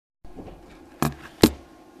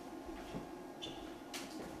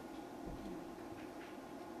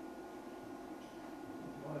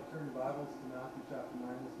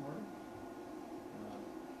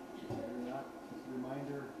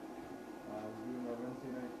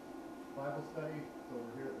Bible study. So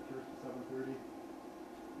we're here at the church at 7:30.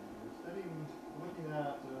 And we're looking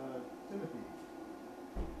at Timothy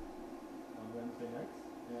on Wednesday nights.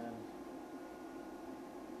 And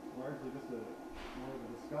largely just more of a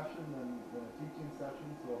discussion than a teaching session.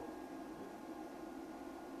 So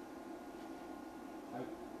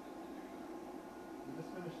we just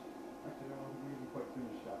finished, actually I don't know if we even quite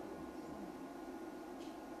finished chapter 1.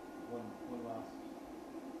 So one last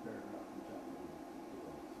paragraph from chapter 1.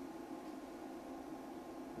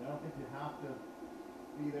 And I don't think you have to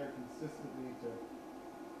be there consistently to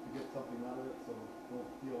get something out of it, so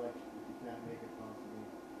don't feel like if you can't make it constantly,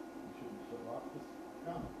 you shouldn't show up. Just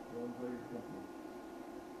come, you'll enjoy your company.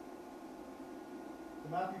 So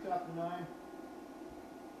Matthew chapter 9,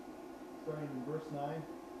 starting in verse 9,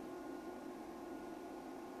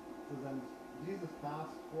 says, "And Jesus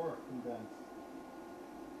passed forth from thence.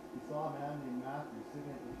 He saw a man named Matthew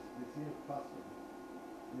sitting at the seat of custom.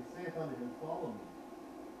 And he saith unto him, Follow me.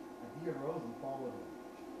 And he arose and followed him.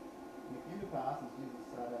 And it came to pass, as Jesus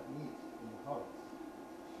sat at meat in the house,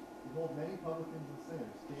 behold, many publicans and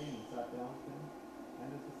sinners came and sat down with him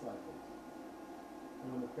and his disciples. And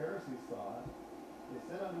when the Pharisees saw it, they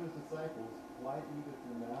said unto his disciples, Why eateth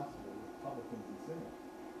your master with publicans and sinners?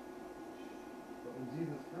 But when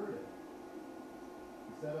Jesus heard it,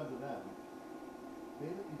 he said unto them, They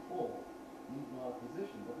that be full need not a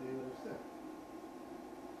physician, but they that are sick.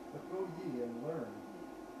 But go ye and learn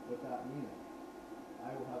what that meaneth.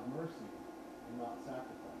 I will have mercy and not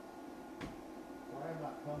sacrifice. For I am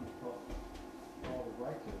not come to call the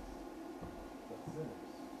righteous, but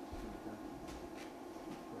sinners to repentance."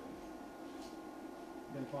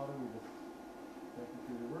 Again, Father, we just thank you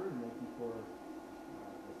for your word and thank you for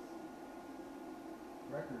this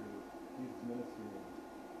record of Jesus' ministry. And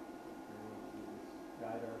we just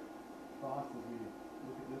guide our thoughts as we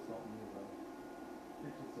look at this. Help me as I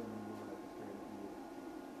preach the sermon, Lord. I just pray that you would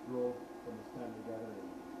grow from this time together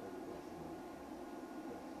and pray the blessing of it.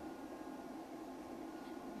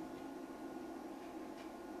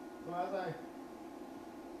 So as I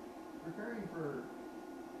preparing for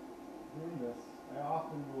doing this, I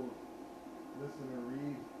often will listen or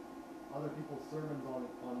read other people's sermons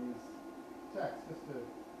on these texts just to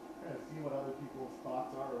kind of see what other people's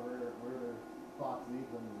thoughts are or where their thoughts lead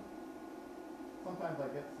them. And sometimes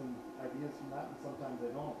I get some ideas from that and sometimes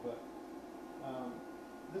I don't. But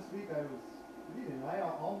this week I was reading and I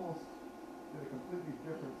almost did a completely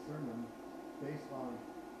different sermon based on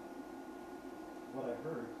what I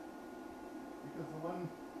heard. Because the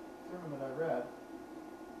one sermon that I read,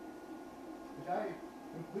 the guy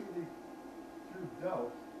completely threw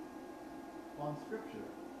doubt on Scripture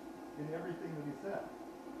in everything that he said.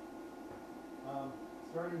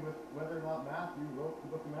 Starting with whether or not Matthew wrote the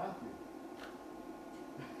book of Matthew.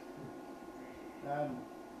 And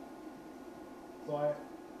so I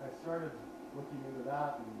started looking into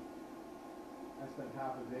that, and I spent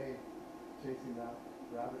half a day chasing that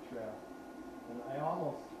rabbit trail. And I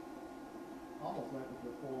almost went with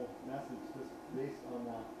the full message just based on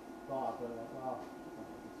that thought, but I thought, wow,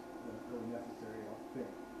 that's really necessary, I don't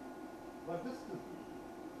think. But just to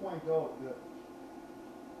point out that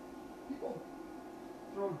people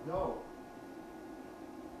throw doubt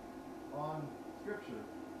on Scripture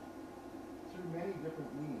through many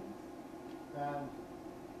different means. And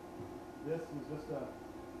this was just a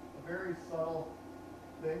very subtle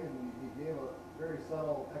thing, and he gave a very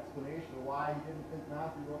subtle explanation of why he didn't think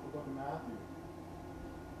Matthew wrote the book of Matthew.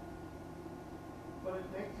 But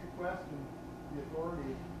it makes you question the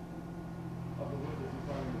authority of the word that's in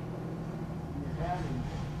front of you in your hand and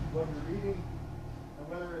what you're reading and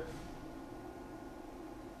whether it's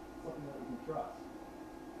something that we can trust.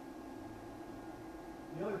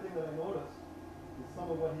 The other thing that I noticed is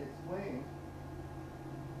some of what he explained,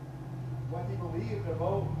 what he believed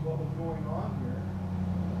about what was going on here,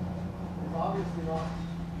 is obviously not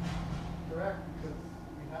correct because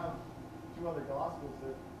we have two other Gospels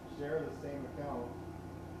that share the same account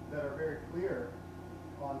that are very clear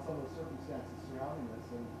on some of the circumstances surrounding this.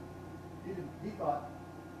 And he thought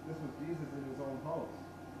this was Jesus in his own house.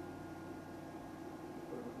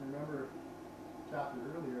 But if you remember a chapter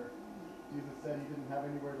earlier, Jesus said he didn't have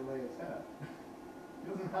anywhere to lay his head.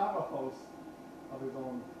 He doesn't have a house of his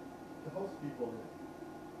own to host people in.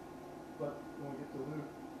 But when we get to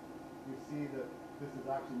Luke, we see that this is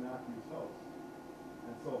actually Matthew's house.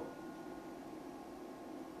 And so,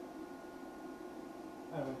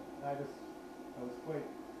 anyway, I was quite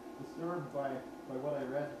disturbed by what I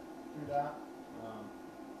read through that. I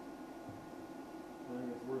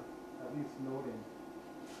think it's worth at least noting.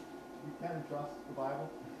 You can trust the Bible.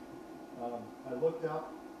 I looked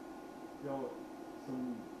up,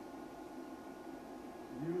 some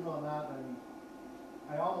views on that, and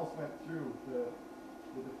I almost went through the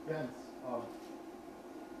defense of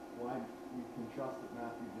why we can trust that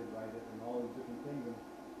Matthew did write it and all these different things, and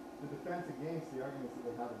the defense against the arguments that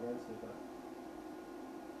they have against it. But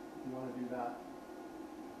if you want to do that,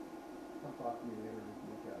 come talk to me later, we can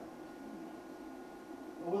look at it.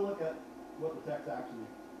 But we'll look at what the text actually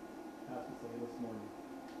has to say this morning.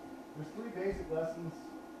 There's three basic lessons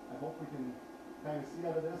I hope we can kind of see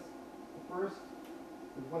out of this. The first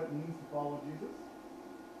is what it means to follow Jesus.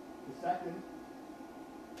 The second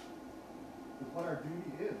is what our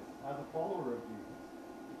duty is as a follower of Jesus.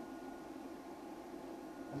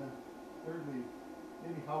 And then thirdly,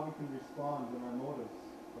 maybe how we can respond when our motives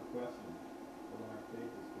are questioned or when our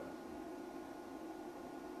faith is questioned.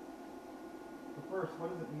 So first,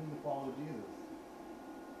 what does it mean to follow Jesus?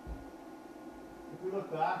 If we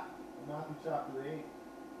look back at Matthew chapter 8,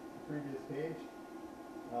 the previous page,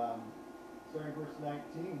 starting verse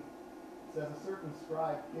 19, it says, "A certain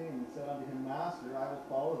scribe came and said unto him, Master, I will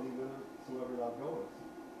follow thee whithersoever thou goest.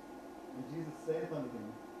 And Jesus saith unto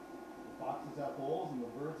him, The foxes have holes, and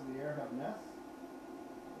the birds of the air have nests,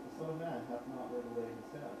 but the Son of Man hath not where to lay his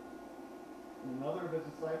head. And another of his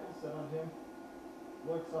disciples said unto him,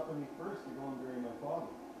 Lord, suffer me first to go and bury my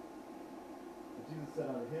father. And Jesus said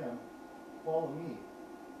unto him, Follow me,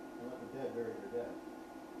 and let the dead bury their dead."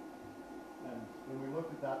 And when we looked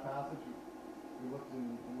at that passage, we looked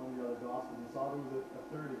in one of the other Gospels and saw there was a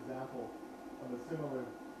third example of a similar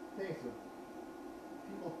case of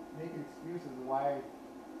people making excuses of why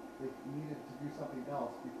they needed to do something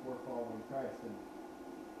else before following Christ. And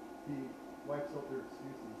he wipes out their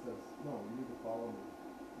excuses and says, no, you need to follow me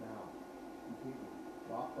now, completely.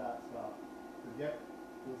 Drop that stuff. Forget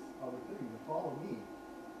this other thing and follow me.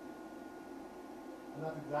 And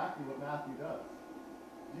that's exactly what Matthew does.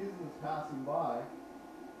 Jesus is passing by,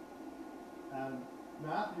 and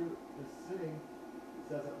Matthew is sitting, it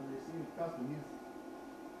says at the receipt of custom, he's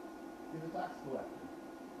a tax collector.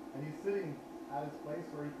 And he's sitting at his place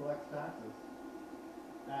where he collects taxes.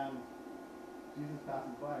 And Jesus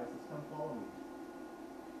passes by and says, Come follow me.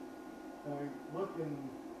 And we look in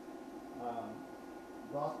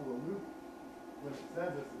the Gospel of Luke, when it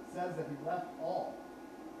says this, it says that he left all.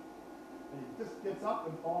 And he just gets up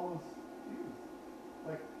and follows Jesus.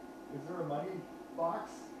 Like, is there a money box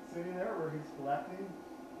sitting there where he's collecting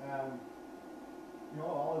and,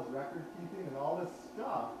 all his record keeping and all this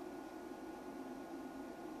stuff?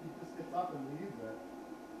 He just gets up and leaves it,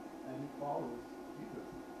 and he follows Jesus.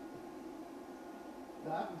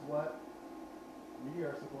 That is what we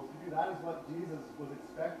are supposed to do. That is what Jesus was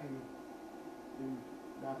expecting in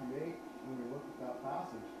Matthew 8 when we looked at that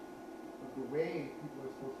passage, of the way people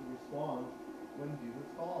are supposed to respond when Jesus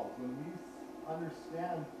calls. When we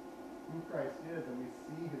understand who Christ is and we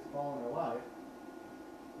see his call in our life,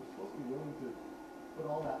 we're supposed to be willing to put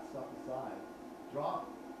all that stuff aside. Drop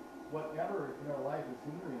whatever in our life is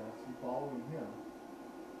hindering us from following him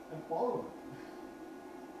and follow him.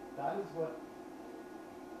 That is what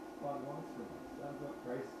God wants from us. That is what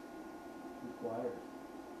Christ requires.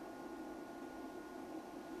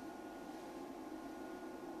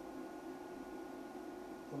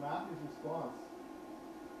 So Matthew's response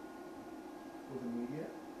was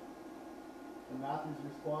immediate, and Matthew's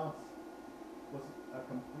response was a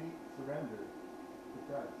complete surrender to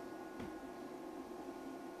Christ.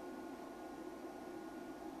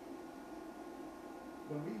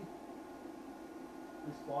 When we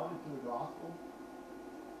responded to the gospel,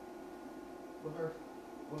 was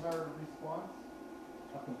our response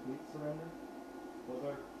a complete surrender? Was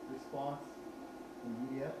our response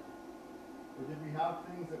immediate? Or did we have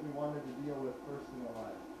things that we wanted to deal with first in our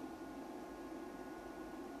life?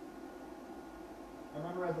 I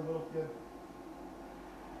remember as a little kid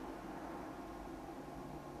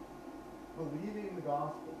believing the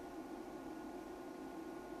gospel,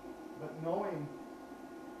 but knowing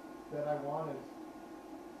that I wanted,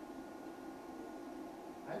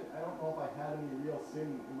 I don't know if I had any real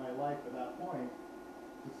sin in my life at that point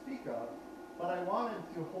to speak of, but I wanted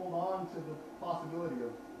to hold on to the possibility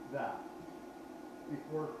of that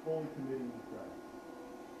before fully committing to Christ.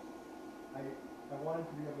 I wanted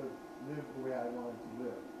to be able to live the way I wanted to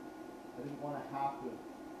live. I didn't want to have to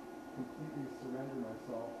completely surrender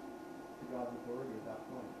myself to God's authority at that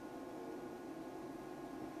point.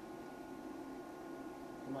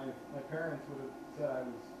 My parents would have said I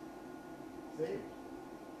was saved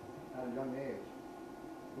at a young age.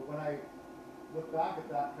 But when I look back at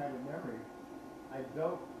that kind of memory, I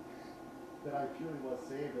doubt that I truly was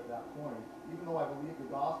saved at that point. Even though I believed the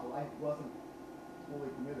gospel, I wasn't fully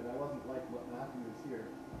committed. I wasn't like what Matthew is here.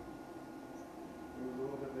 It was a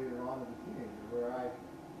little bit later on as a teenager where I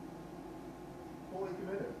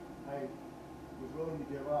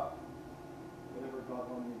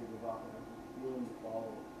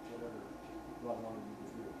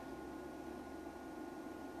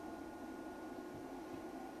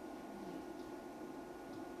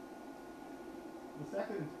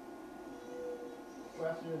second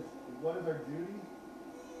question is what is our duty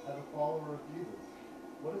as a follower of Jesus?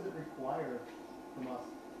 What does it require from us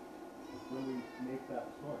when we make that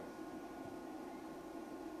choice?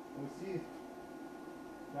 And we see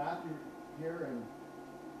Matthew here in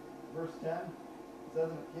verse 10, it says,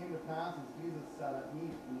 and it came to pass as Jesus sat at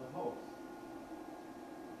meat in the house.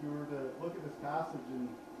 If you were to look at this passage in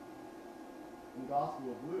the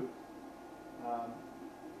Gospel of Luke,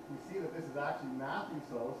 we see that this is actually Matthew's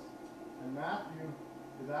house, and Matthew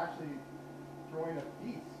is actually throwing a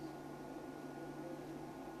feast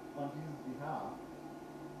on Jesus' behalf.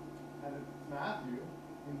 And it's Matthew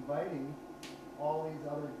inviting all these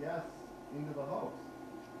other guests into the house.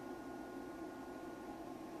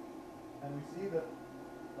 And we see that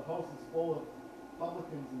the house is full of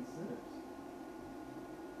publicans and sinners.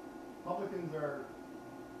 Publicans are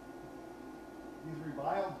these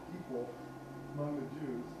reviled people among the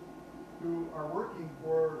Jews who are working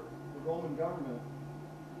for the Roman government,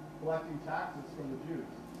 collecting taxes from the Jews.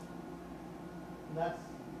 And that's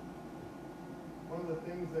one of the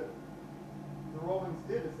things that the Romans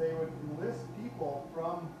did, is they would enlist people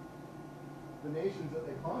from the nations that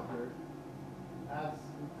they conquered as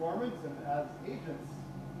informants and as agents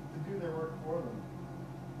to do their work for them.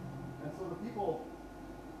 And so the people,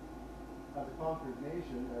 as a conquered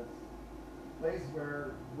nation, as a place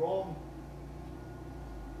where Rome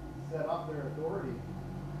set up their authority,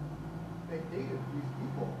 they hated these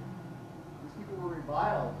people. These people were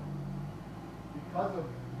reviled because of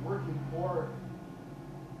working for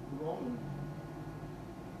the Romans.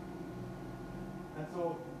 And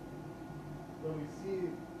so when we see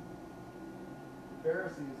the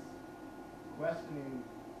Pharisees questioning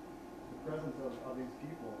the presence of these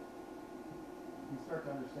people, we start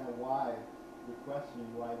to understand why they're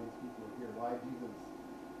questioning why these people are here, why Jesus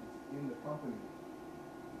is in the company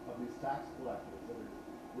of these tax collectors that are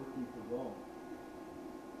working for Rome.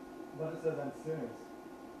 But it says, and sinners.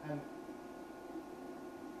 And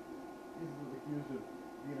Jesus was accused of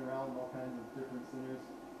being around all kinds of different sinners,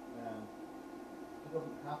 and it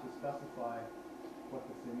doesn't have to specify what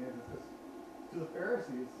the sin is. It's just, to the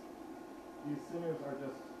Pharisees, these sinners are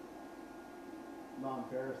just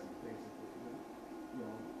non-Pharisees, basically. You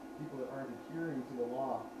know, people that aren't adhering to the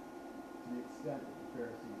law to the extent that the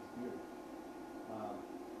Pharisees do.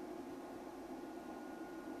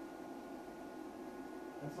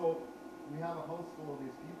 And so we have a house full of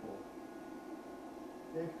these people.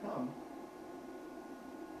 They've come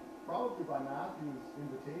probably by Matthew's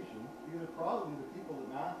invitation. These are probably the people that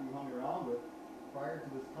Matthew hung around with prior to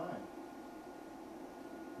this time.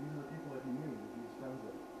 These are the people that he knew, that he was friends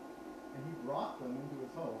with. And he brought them into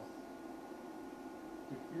his house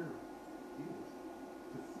to hear Jesus,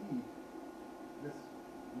 to see this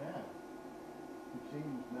man who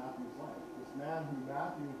changed Matthew's life. This man who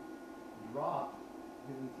Matthew dropped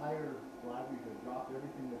his entire livelihood, dropped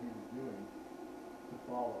everything that he was doing to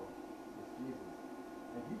follow this Jesus.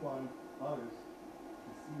 And he wanted others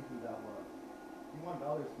to see who that was. He wanted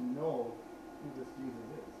others to know who this Jesus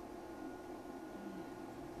is.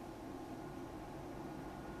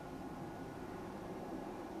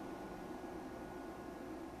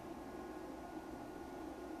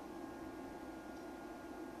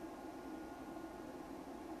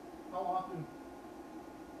 How often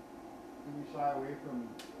do we shy away from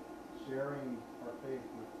sharing our faith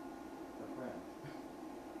with our friends?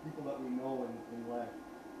 People that we know in life.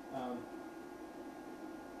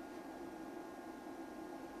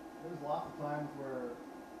 There's lots of times where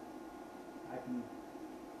I can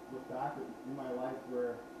look back in my life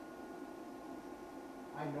where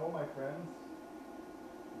I know my friends,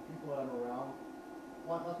 the people that I'm around,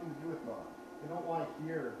 want nothing to do with God. They don't want to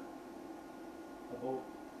hear about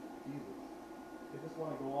Jesus. They just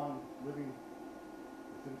want to go on living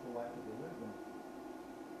the sinful life that they live. And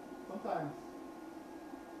sometimes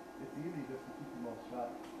it's easy just to keep your mouth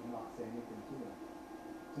shut and not say anything to them.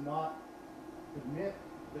 To not admit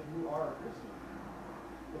that you are a Christian.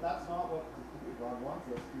 But that's not what to do. God wants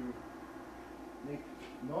us to make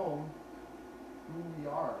known who we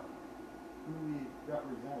are, who we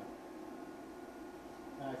represent.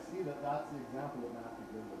 And I see that that's the example that Matthew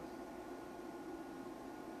gives us.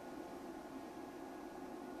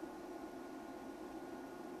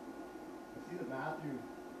 I see that Matthew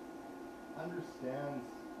understands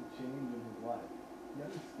the change in his life. He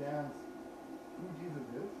understands who Jesus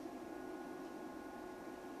is.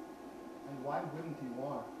 And why wouldn't he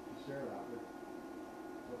want to share that with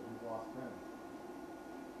his lost friends?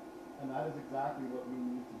 And that is exactly what we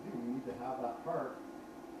need to do. We need to have that heart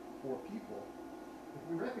for people. If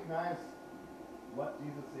we recognize what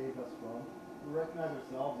Jesus saved us from, we recognize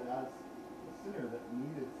ourselves as a sinner that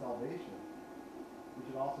needed salvation, we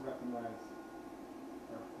should also recognize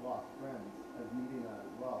our lost friends as needing that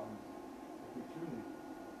as well. And if we truly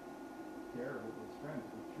care about those friends,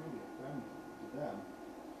 if we're truly a friend to them,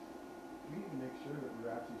 we need to make sure that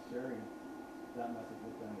we're actually sharing that message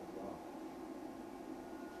with them as well.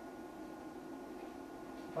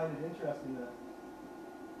 I find it interesting that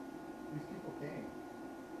these people came,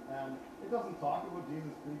 and it doesn't talk about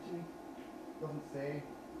Jesus preaching, it doesn't say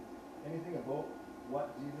anything about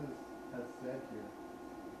what Jesus has said here.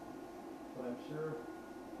 But I'm sure,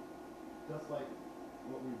 just like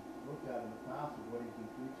what we've looked at in the past with what he's been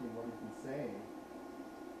preaching, what he's been saying,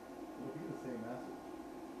 it'll be the same message.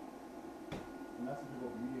 A message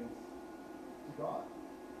of obedience to God.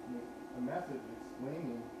 A message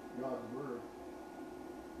explaining God's word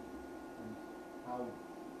and how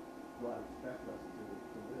God expects us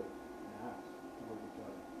to live and act toward each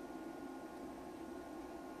other.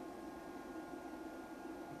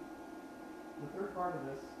 The third part of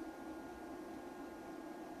this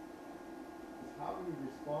is how do we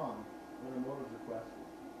respond when our motives are questioned?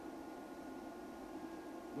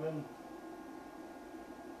 When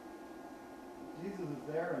Jesus is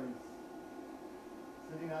there and he's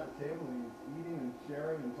sitting at the table and he's eating and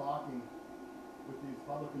sharing and talking with these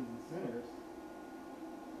publicans and sinners.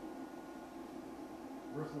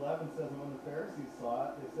 Verse 11 says, and when the Pharisees saw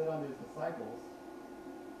it, they said unto his disciples,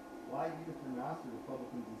 why eateth your master with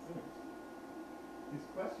publicans and sinners? He's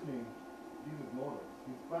questioning Jesus' motives.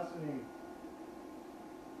 He's questioning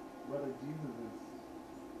whether Jesus is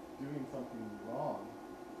doing something wrong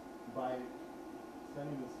by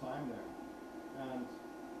spending this time there. And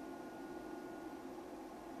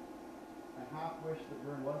I half wish that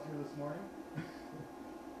Vern was here this morning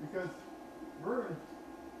because Vern,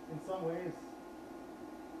 in some ways,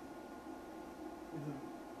 is an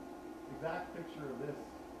exact picture of this.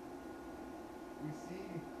 We see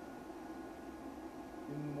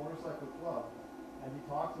in the motorcycle club, and he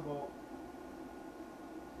talks about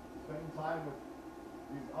spending time with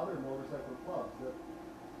these other motorcycle clubs that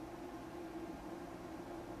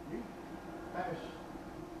we kind of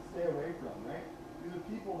stay away from, right? These are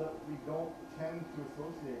people that we don't tend to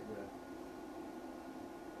associate with.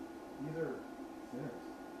 These are sinners,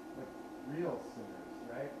 like real sinners,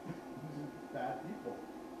 right? These are bad people.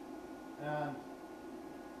 And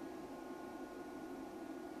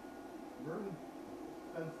Vern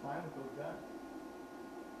spends time with those guys.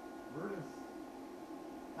 Vern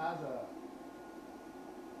has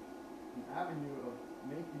an avenue of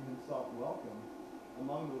making himself welcome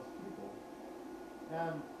among those people.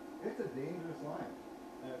 And it's a dangerous line.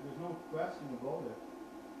 There's no question about it.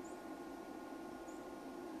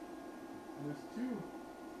 And there's two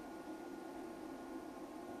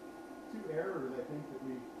errors I think that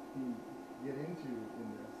we can get into in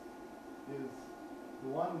this. Is the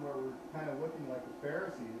one where we're kind of looking like the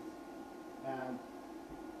Pharisees and,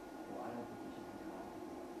 well, I don't think we should be around.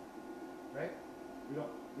 Right? We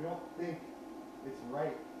don't think it's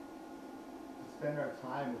right to spend our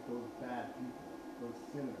time with those bad people, those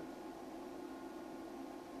sinners.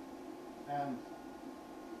 And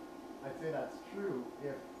I'd say that's true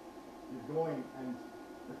if you're going and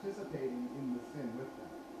participating in the sin with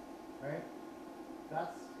them. Right?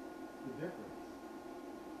 That's the difference.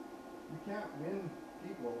 You can't win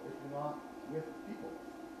people if you're not with people.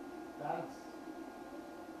 That's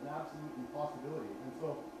an absolute impossibility. And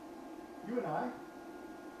so, you and I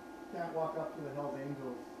can't walk up to the Hells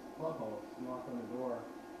Angels clubhouse, knock on the door,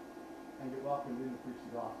 and get welcomed in to preach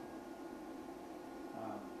the gospel.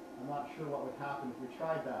 I'm not sure what would happen if we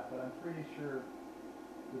tried that, but I'm pretty sure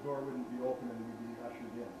the door wouldn't be open and we'd be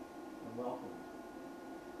ushered in and welcomed.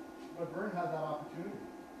 But Vern has that opportunity.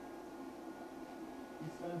 He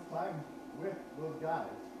spends time with those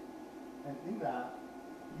guys, and in that,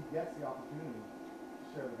 he gets the opportunity to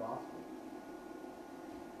share the gospel.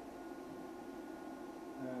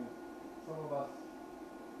 And some of us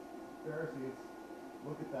Pharisees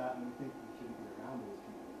look at that and we think we shouldn't be around those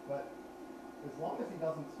people. But as long as he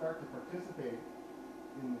doesn't start to participate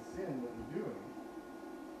in the sin that we're doing,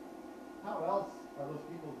 how else are those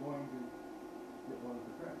people going to get one of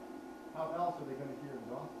the Christ? How else are they going to hear the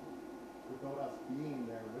gospel without us being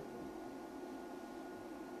there with them?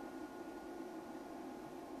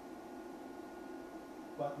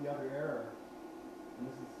 But the other error, and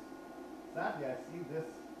this is, sadly, I see this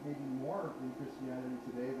maybe more in Christianity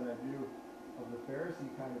today than I do of the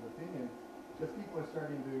Pharisee kind of opinion, because people are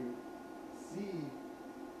starting to see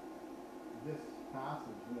this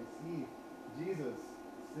passage, and they see Jesus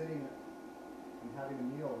sitting and having a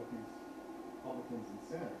meal with these publicans and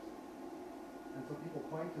sinners. And so people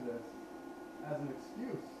point to this as an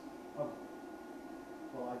excuse of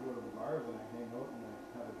well, I go to the bars and I hang out and I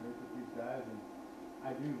have a drink with these guys and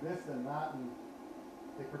I do this and that, and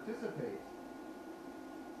they participate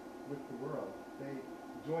with the world. They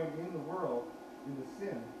join in the world in the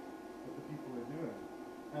sin that the people are doing.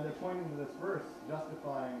 And they're pointing to this verse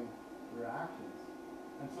justifying their actions.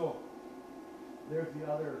 And so there's the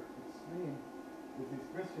other extreme, is these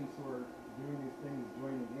Christians who are doing these things,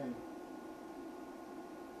 joining in,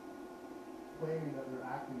 claiming that they're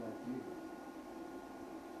acting like Jesus.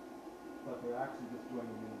 But they're actually just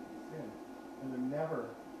joining in sin. And they're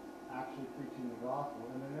never actually preaching the gospel,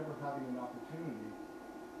 and they're never having an opportunity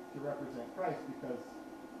to represent Christ, because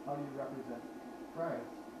how do you represent Christ?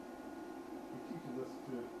 He teaches us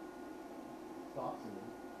to stop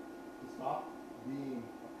sinning, to stop being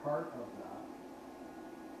a part of that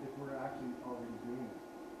if we're actually already doing it.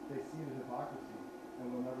 They see the hypocrisy,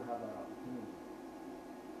 and we'll never have that opportunity.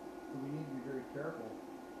 So we need to be very careful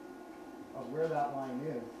of where that line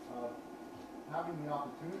is, of having the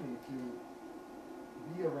opportunity to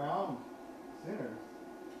be around sinners,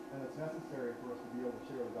 and it's necessary for us to be able to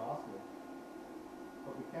share the gospel,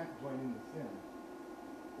 but we can't join in the sin,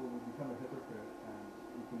 or we become a hypocrite, and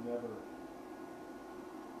we can never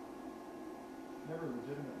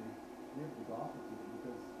legitimately give the gospel to them,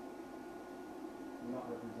 because we're not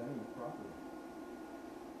representing it properly.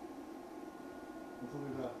 And so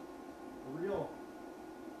there's a real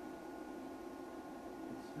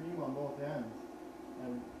extreme on both ends,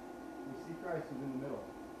 and we see Christ is in the middle.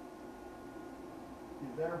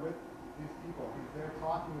 He's there with these people. He's there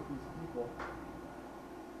talking with these people.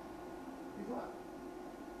 He's not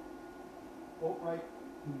outright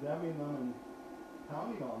condemning them and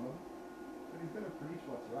pounding on them, but he's going to preach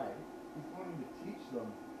what's right. He's going to teach them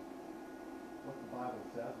what the Bible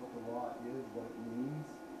says, what the law is, what it means,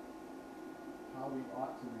 how we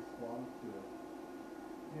ought to respond to it.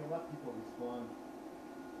 You know, let people respond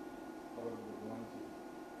however they're going to.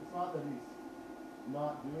 It's not that he's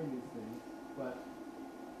not doing these things, but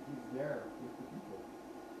he's there with the people.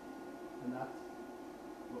 And that's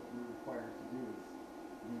what we're required to do, is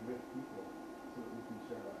be with people so that we can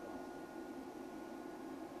share that gospel.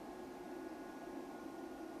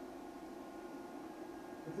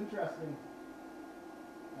 It's interesting,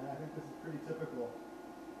 and I think this is pretty typical.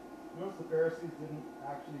 Notice the Pharisees didn't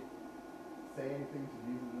actually say anything to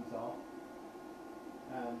Jesus himself.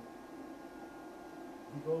 And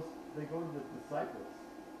they go to the disciples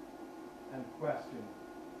and question,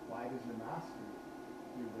 why does your master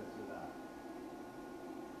do this or that?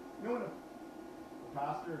 You know, when a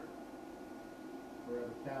pastor or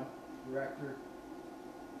a camp director,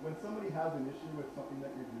 when somebody has an issue with something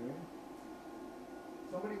that you're doing,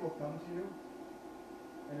 somebody will come to you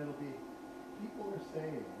and it'll be, people are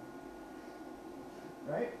saying,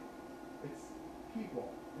 right? It's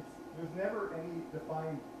people. There's never any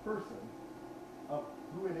defined person of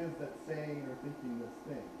who it is that's saying or thinking this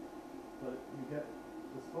thing. But you get,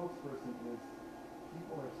 the spokesperson is,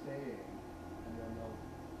 people are saying, and then they'll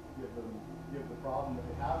give the problem that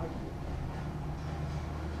they have with you.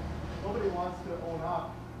 Nobody wants to own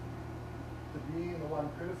up to being the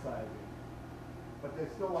one criticizing, but they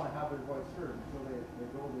still want to have their voice heard, and so they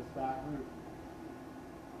go this back route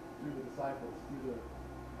through the disciples, through the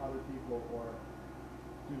other people, or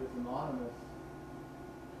through this anonymous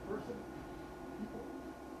person, people.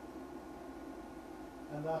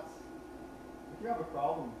 And that's, if you have a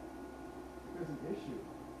problem, if there's an issue,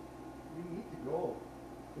 we need to go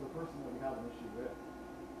to the person that we have an issue with.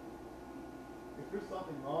 If there's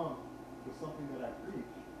something wrong with something that I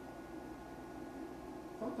preach,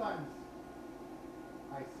 sometimes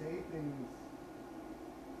I say things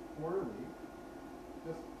poorly,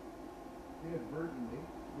 just inadvertently,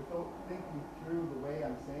 without thinking through the way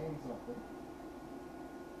I'm saying something,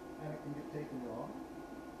 and it can get taken wrong.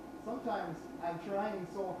 Sometimes I'm trying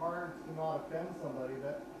so hard to not offend somebody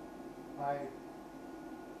that I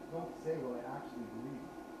don't say what I actually believe.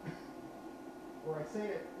 Or I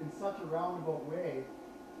say it in such a roundabout way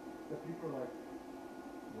that people are like,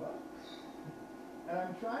 what? And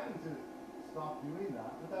I'm trying to stop doing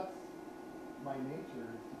that, but that's my nature,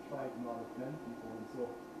 is to try to not offend people, and so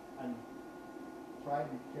I'm trying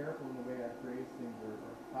to be careful in the way I phrase things, or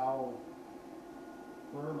how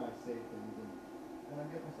firm I say things, and I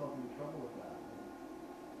get myself into trouble with that.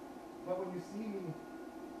 But when you see me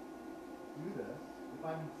do this, if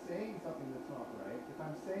I'm saying something that's not right, if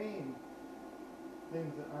I'm saying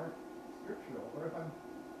things that aren't scriptural, or if I'm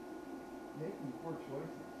making poor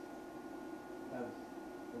choices as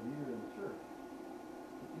a leader in the church,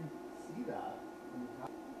 if you see that,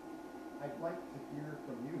 I'd like to hear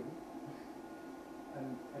from you,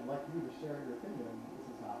 and I'd like you to share your opinion. This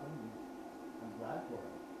has happened, and I'm glad for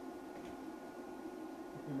it.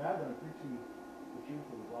 If you're mad that I'm preaching the truth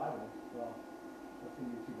of the Bible, well, that's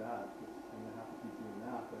going to be too bad, because I'm going to have to keep doing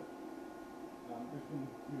that. But there's been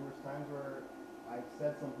numerous times where I've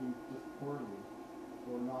said something just poorly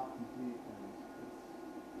or not complete, and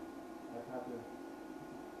I've had to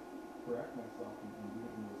correct myself and do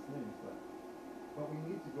it in those things. But we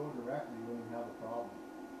need to go directly when we have a problem.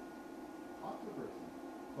 Talk to the person.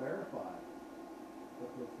 Clarify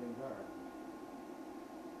what those things are.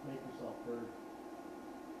 Make yourself heard.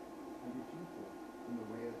 And be truthful in the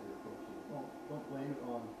way that you're approaching it. Don't blame it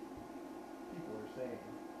on people are saying.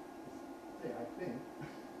 Just say, I think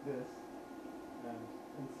this, and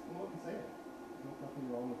come out and say it. There's nothing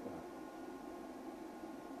wrong with that.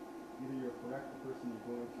 Either you'll correct the person you're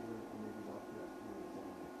going to, or maybe they'll correct you in some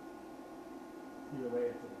way. Either way,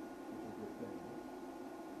 it's a good thing. Right?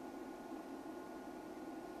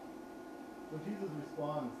 So Jesus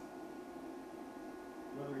responds,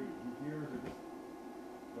 whether he hears or just,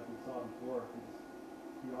 like we saw before,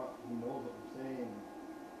 he knows what we're saying,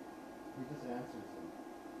 and he just answers them,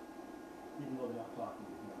 even though they're not talking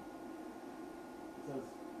to him. It says,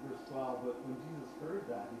 verse 12, but when Jesus heard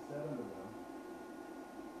that, he said unto them,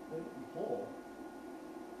 they that be whole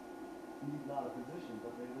need not a physician,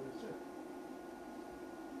 but they that are sick.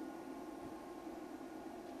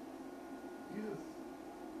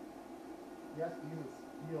 Yes, Jesus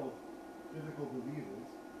healed physical diseases,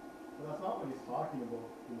 but that's not what he's talking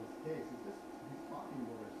about in this case. He's talking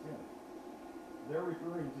about our sin. They're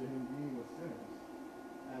referring to him being with sinners,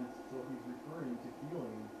 and so he's referring to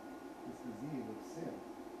healing this disease of sin.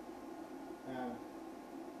 And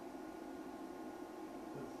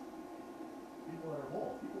it's people that are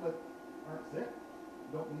whole, people that aren't sick,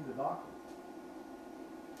 don't need a doctor.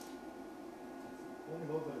 It's only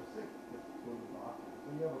those that are sick that go to the doctor.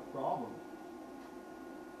 When you have a problem,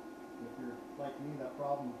 and if you're like me, that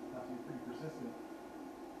problem has to be pretty persistent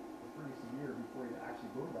or pretty severe before you actually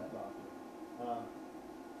go to that doctor.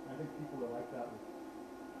 I think people are like that with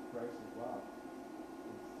Christ as well.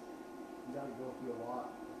 You got to go through a lot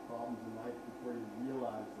of problems in life before you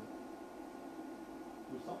realize that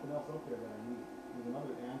there's something else out there that I need. There's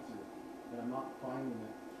another answer, and I'm not finding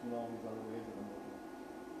it in all these other ways that I'm looking.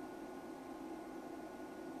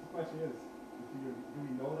 The question is, do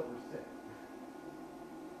we know that we're sick?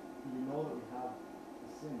 Do we know that we have a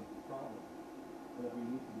sin problem and that we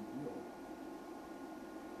need to be healed?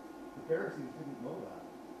 The Pharisees didn't know that.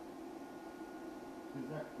 In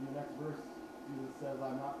the next verse, Jesus says,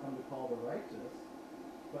 I'm not come to call the righteous,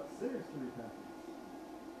 but sinners to repentance.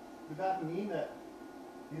 Does that mean that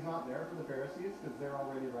he's not there for the Pharisees because they're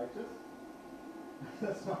already righteous?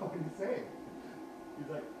 That's not what he's saying. He's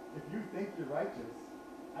like, if you think you're righteous,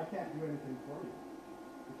 I can't do anything for you.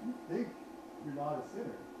 If you think you're not a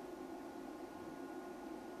sinner,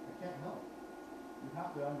 I can't help. You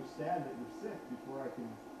have to understand that you're sick before I can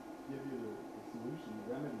give you the solution,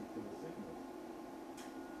 the remedy to the sickness.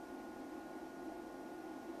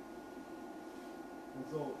 And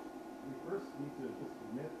so we first need to just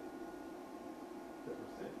admit that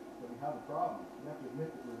we're sick, that we have a problem. We have to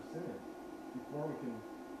admit that we're a sinner before we can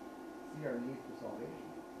see our need for salvation,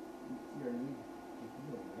 see our need for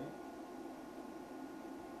healing, right?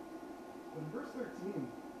 But in verse 13,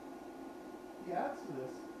 he adds to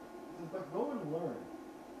this, he says, but go and learn.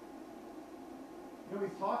 You know,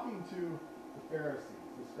 he's talking to the Pharisees,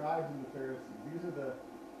 the scribes and the Pharisees. These are the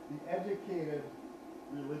educated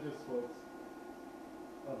religious folks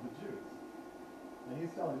of the Jews. And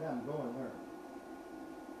he's telling them, go and learn.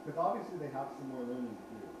 Because obviously they have some more learning to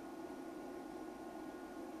do.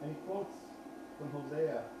 And he quotes from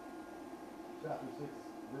Hosea chapter 6,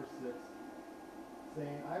 verse 6,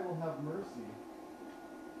 saying, I will have mercy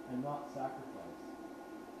and not sacrifice.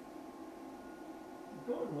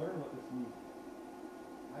 Go and learn what this means.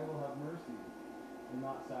 I will have mercy and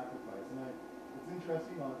not sacrifice. And it's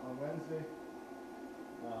interesting, on Wednesday,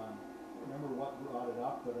 I don't remember what brought it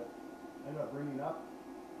up, but I ended up bringing up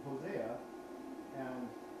Hosea. And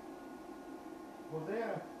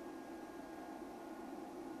Hosea,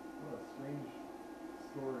 what a strange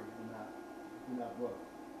story in that book.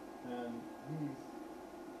 And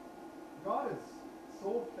God is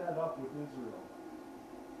so fed up with Israel.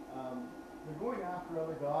 They're going after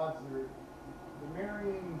other gods. They're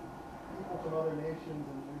marrying people from other nations,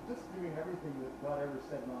 and they're just doing everything that God ever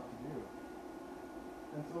said not to do.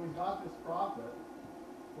 And so he's got this prophet,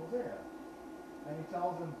 Hosea, and he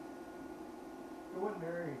tells him, go and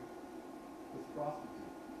marry this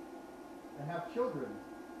prostitute and have children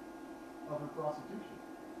of her prostitution.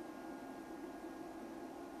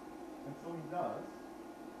 And so he does,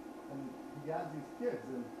 and he has these kids,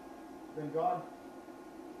 and then God,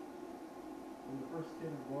 when the first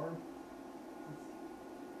kid is born, says,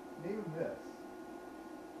 name him this.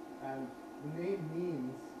 And the name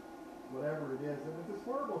means whatever it is. And it's this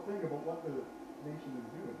horrible thing about what the nation is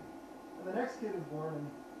doing. And the next kid is born, and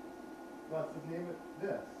God says, name it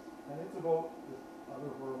this. And it's about this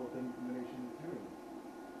other horrible thing the nation is doing.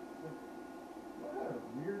 Like, what a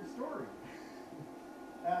weird story.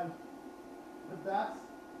 But that's,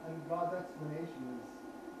 and God's explanation is,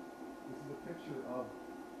 this is a picture of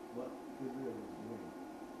what Israel was doing.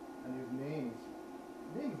 And these names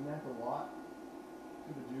meant a lot to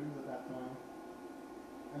the Jews at that time.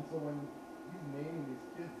 And so when he's naming these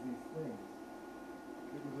kids these things,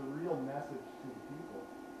 it was a real message to the people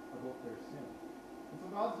about their sin. And so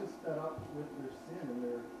God's just fed up with their sin and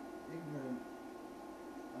their ignorant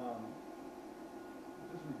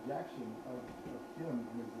just rejection of him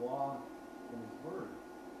and his law and his word.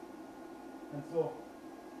 And so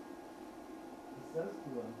he says to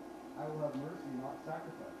them, I will have mercy, not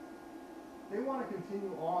sacrifice. They want to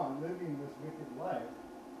continue on living this wicked life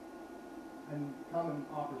and come and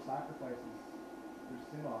offer sacrifices, their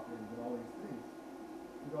sin offerings and all these things.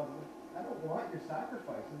 And God's like, I don't want your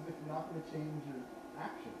sacrifices if you're not going to change your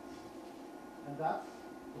actions. And that's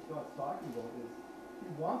what God's talking about, is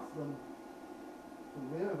he wants them to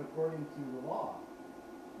live according to the law,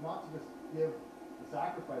 not to just give the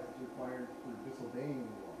sacrifices required for disobeying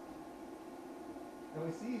the law. And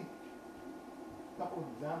we see a couple of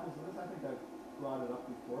examples of this. I think I've brought it up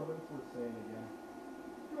before, but it's worth saying again.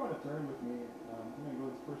 If you want to turn with me, I'm going to go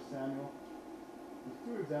to 1 Samuel. There's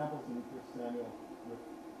two examples in 1 Samuel with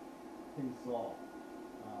King Saul.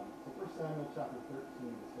 So 1 Samuel chapter 13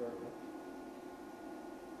 to start with.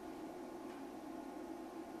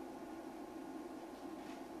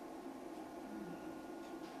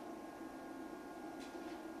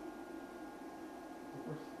 So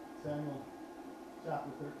 1 Samuel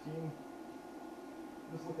chapter 13.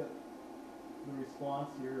 Just look at the response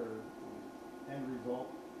here, or the end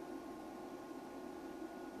result.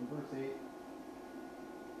 In verse 8, it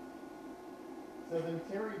says, and he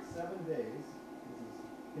tarried 7 days, this is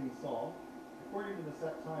King Saul, according to the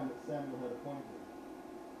set time that Samuel had appointed.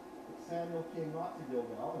 But Samuel came not to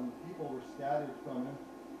Gilgal, and the people were scattered from him.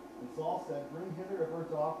 And Saul said, bring hither a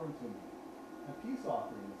burnt offering to me, and peace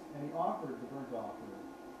offerings. And he offered the burnt offering.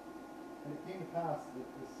 And it came to pass that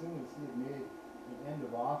as soon as he had made an end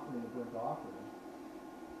of offering the burnt offering,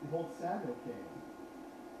 behold, Samuel came.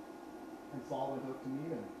 And Saul went out to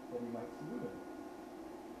meet him, that he might salute him.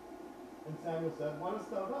 And Samuel said, what hast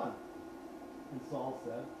thou done? And Saul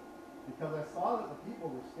said, because I saw that the people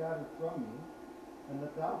were scattered from me, and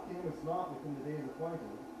that thou camest not within the days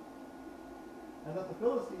appointed, and that the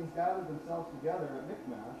Philistines gathered themselves together at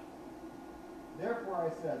Michmash. Therefore I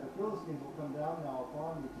said, the Philistines will come down now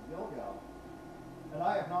upon me to Gilgal, and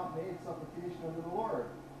I have not made supplication unto the Lord.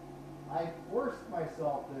 I forced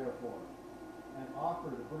myself, therefore, and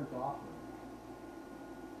offered a burnt offering.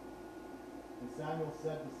 And Samuel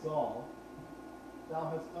said to Saul,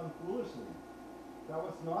 thou hast done foolishly. Thou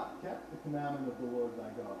hast not kept the commandment of the Lord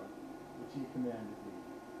thy God, which he commanded thee.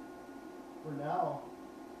 For now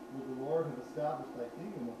will the Lord have established thy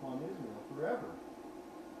kingdom upon Israel forever.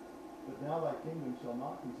 But now thy kingdom shall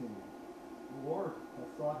not continue. The Lord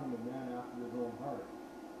hath sought him a man after his own heart,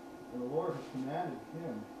 and the Lord hath commanded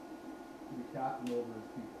him to be captain over his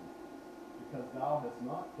people, because thou hast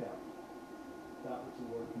not kept that which the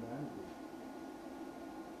Lord commanded thee.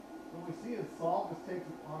 What we see is Saul just takes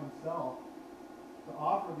it upon himself to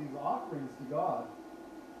offer these offerings to God,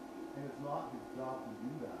 and it's not his job to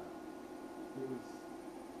do that. It was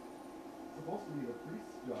supposed to be the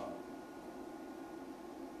priest's job.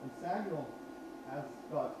 And Samuel, as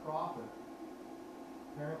God's prophet,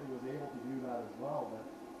 apparently was able to do that as well,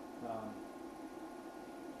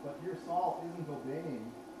 but here Saul isn't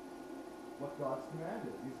obeying what God's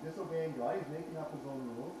commanded. He's disobeying God, he's making up his own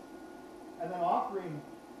rules, and then offering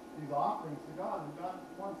these offerings to God, and God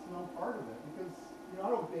wants no part of it, because you're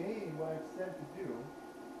not obeying what I've said to do,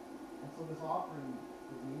 and so this offering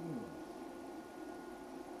is meaningless.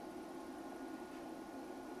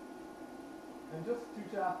 And just 2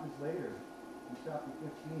 chapters later, in chapter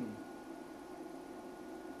 15,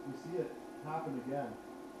 we see it happen again.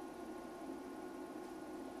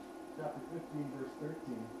 Chapter 15, verse 13.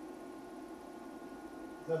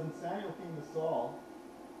 It says, and Samuel came to Saul,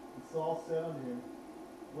 and Saul said unto him,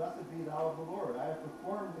 blessed be thou of the Lord. I have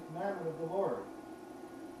performed the commandment of the Lord.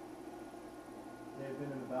 They had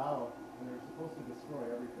been in a battle, and they were supposed to destroy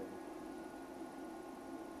everything.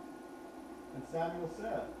 And Samuel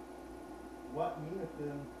said, what meaneth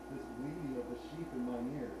then this bleating of the sheep in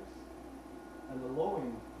mine ears, and the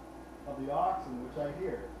lowing of the oxen which I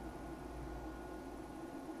hear.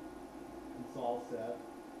 And Saul said,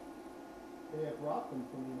 they have brought them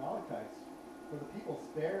from the Amalekites, for the people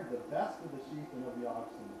spared the best of the sheep and of the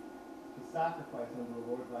oxen to sacrifice unto the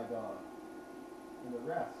Lord thy God, and the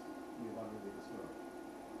rest we have utterly destroyed.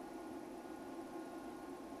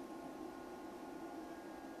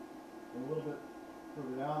 And a little bit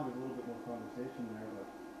further down, there's a little bit more conversation there, but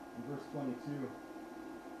in verse 22,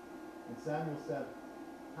 and Samuel said,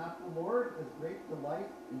 hath the Lord as great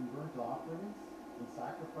delight in burnt offerings and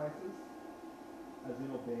sacrifices as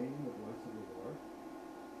in obeying the voice of the Lord?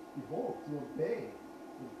 Behold, to obey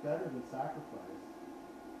is better than sacrifice,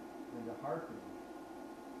 and to hearken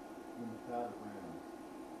than the fat of rams.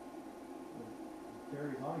 It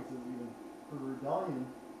carries on, he says, even for rebellion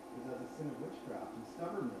is as a sin of witchcraft, and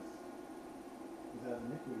stubbornness is as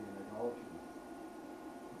iniquity and idolatry.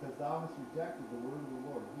 Because thou hast rejected the word of the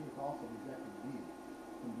Lord, he hath also rejected thee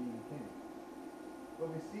from being king.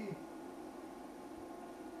 But we see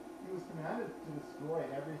he was commanded to destroy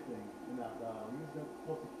everything in that battle. He was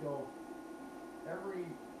supposed to kill every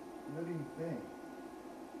living thing.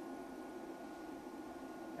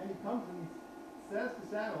 And he comes and he says to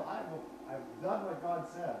Samuel, I've done what God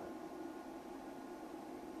said.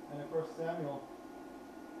 And of course Samuel,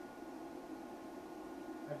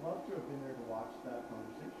 I'd love to have been there to watch that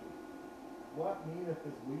conversation. What meaneth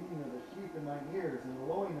this bleating of the sheep in mine ears, and the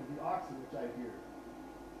lowing of the oxen which I hear?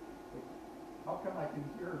 Like, how come I can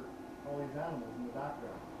hear all these animals in the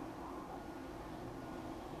background?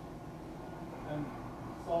 And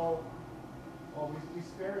Saul, well, we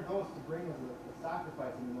spared those to bring as a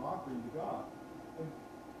sacrifice and an offering to God. And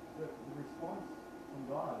the response from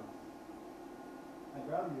God is, I'd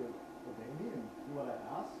rather you obey me and do what I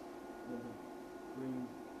ask than to bring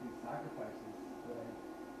these sacrifices that I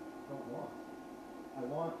don't want. I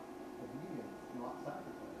want obedience, not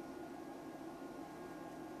sacrifice.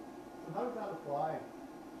 So how does that apply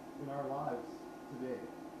in our lives today?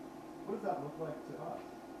 What does that look like to us?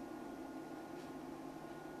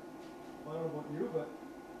 Well, I don't know about you, but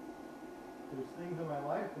there's things in my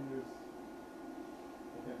life, and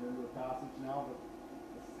I can't remember the passage now, but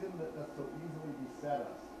the sin that so easily beset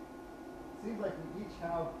us. It seems like we each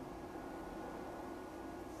have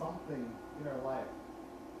something in our life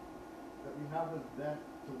that we have this bent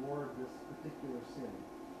toward this particular sin.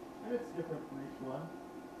 And it's different for each one.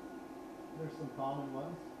 There's some common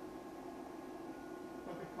ones.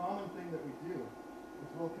 But the common thing that we do is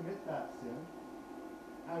we'll commit that sin,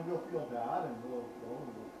 and we'll feel bad, and we'll go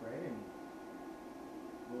and we'll pray, and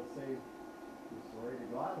we'll say we're sorry to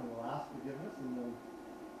God, and we'll ask forgiveness, and then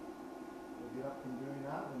we'll get up from doing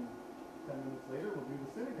that, and 10 minutes later we'll do the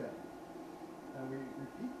sin again. And we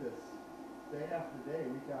repeat this day after day,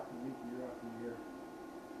 week after week, year after year.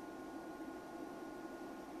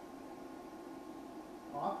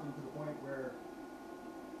 Often to the point where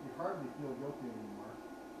we hardly feel guilty anymore.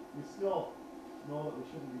 We still know that we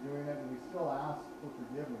shouldn't be doing it, and we still ask for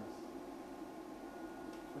forgiveness.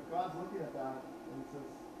 But God's looking at that, and he says,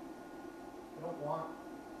 I don't want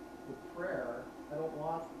the prayer, I don't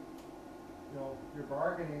want your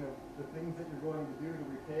bargaining of the things that you're going to do to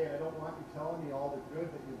repay it. I don't want you telling me all the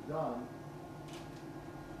good that you've done,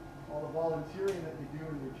 all the volunteering that you do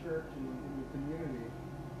in your church and in your community.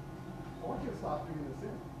 I want you to stop doing the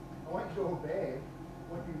sin. I want you to obey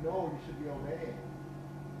what you know you should be obeying.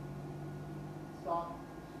 Stop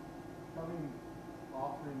coming,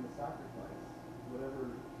 offering the sacrifice,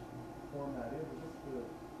 whatever form that is. It's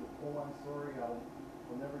just I'm sorry, I'll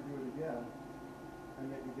never do it again. And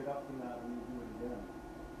yet you get up from that and you do it again.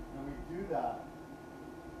 And we do that.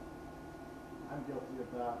 I'm guilty of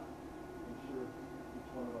that. I'm sure each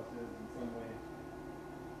one of us is in some way.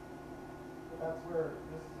 But that's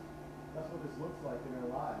what this looks like in our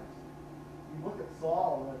lives. You look at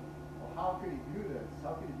Saul and, well, how could he do this?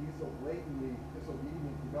 How could he be so blatantly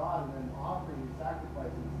disobedient to God and then offering these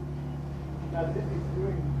sacrifices as if he's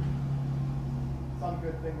doing some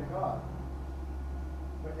good thing to God?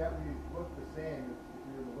 But yet we look the same if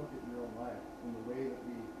you were to look at your own life in the way that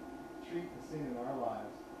we treat the sin in our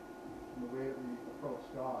lives, in the way that we approach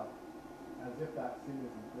God, as if that sin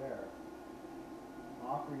isn't there.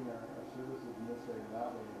 Offering our services in this way or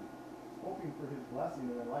that way, and hoping for his blessing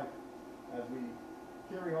in our life as we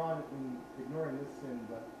carry on in ignoring this sin,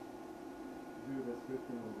 but do this good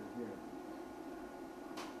thing over here.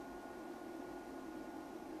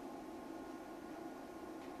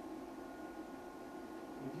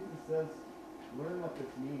 When Jesus says, learn what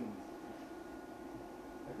this means,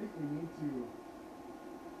 I think we need to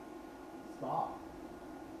stop.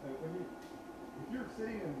 If you're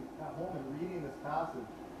sitting at home and reading this passage,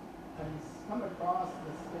 and he's come across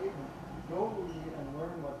this statement, go ye and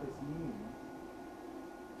learn what this means,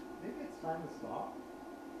 maybe it's time to stop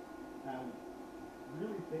and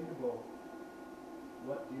really think about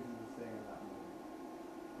what Jesus is saying in that moment.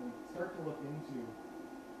 And start to look into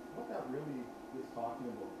what that really is talking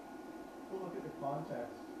about. To look at the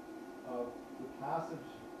context of the passage,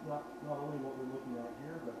 not only what we're looking at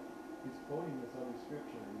here, but he's quoting this other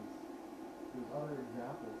scripture. There's other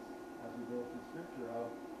examples as we go through scripture of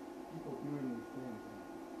people doing these things. And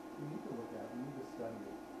we need to look at it, we need to study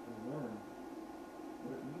it and learn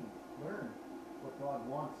what it means. Learn what God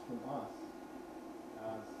wants from us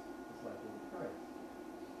as disciples of Christ.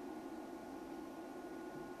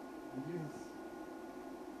 And Jesus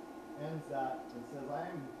ends that and says, I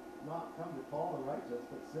am not come to call the righteous,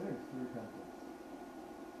 but sinners to repentance.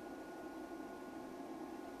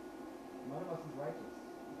 None of us is righteous.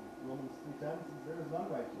 Romans 3:10 says, there is none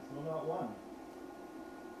righteous, no, not one.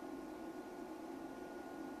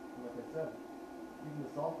 And like I said, even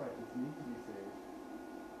the self-righteous need to be saved,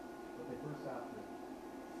 but they first have to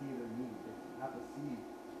see their need. They have to see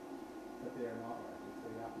that they are not righteous.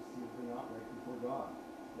 They have to see that they're not right before God.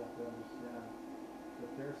 They have to understand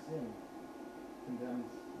that their sin condemns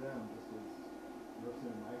them just as your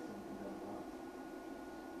sin and my sin condemns us.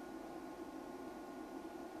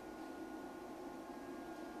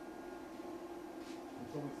 And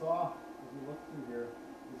so we saw, as we looked through here,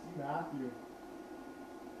 we see Matthew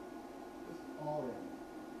just all in.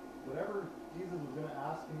 Whatever Jesus was going to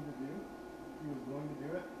ask him to do, he was going to do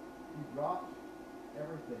it. He dropped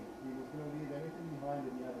everything. He was going to leave anything behind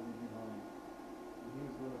that he had to leave behind. And he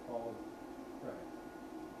was going to follow Christ.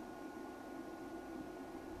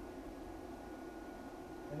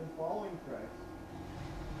 And in following Christ,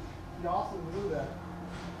 he also knew that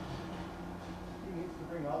he needs to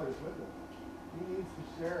bring others with him. He needs to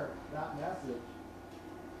share that message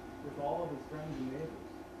with all of his friends and neighbors.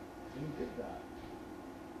 And he did that.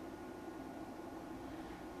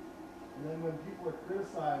 And then when people are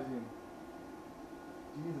criticizing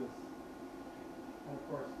Jesus, and of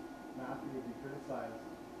course Matthew would be criticized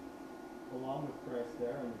along with Christ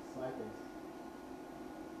there and the disciples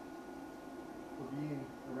for being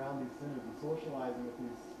around these sinners and socializing with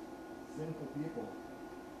these sinful people,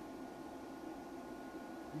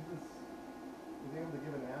 Jesus was able to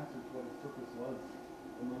give an answer to what his purpose was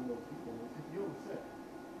among those people. It was to heal the sick.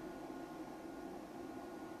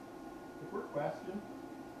 If we're questioned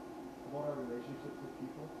about our relationships with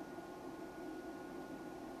people,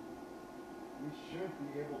 we should be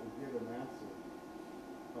able to give an answer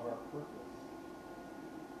of our purpose.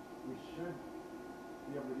 We should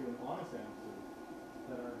be able to give an honest answer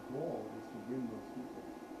that our goal is to win those people.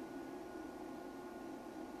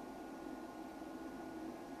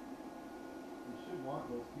 We should want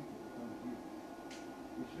those people to come to Jesus.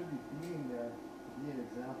 We should be being there to be an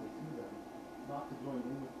example to them, not to join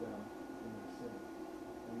in with them in their sin.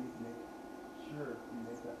 And we need to make sure we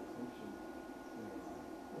make that distinction in our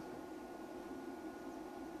lives. Let's pray.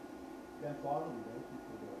 Again, Father, we thank you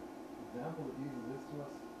for the example that Jesus is to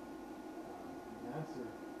us, the answer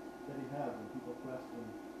that he has when people question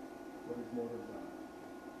what his motives are.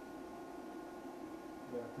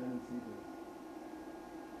 We have a tendency to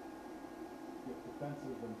get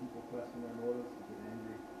defensive when people question our motives, to get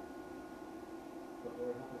angry. But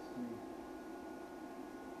Lord, help us to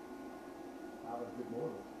have a good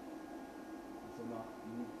motive, and so not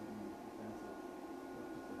need to be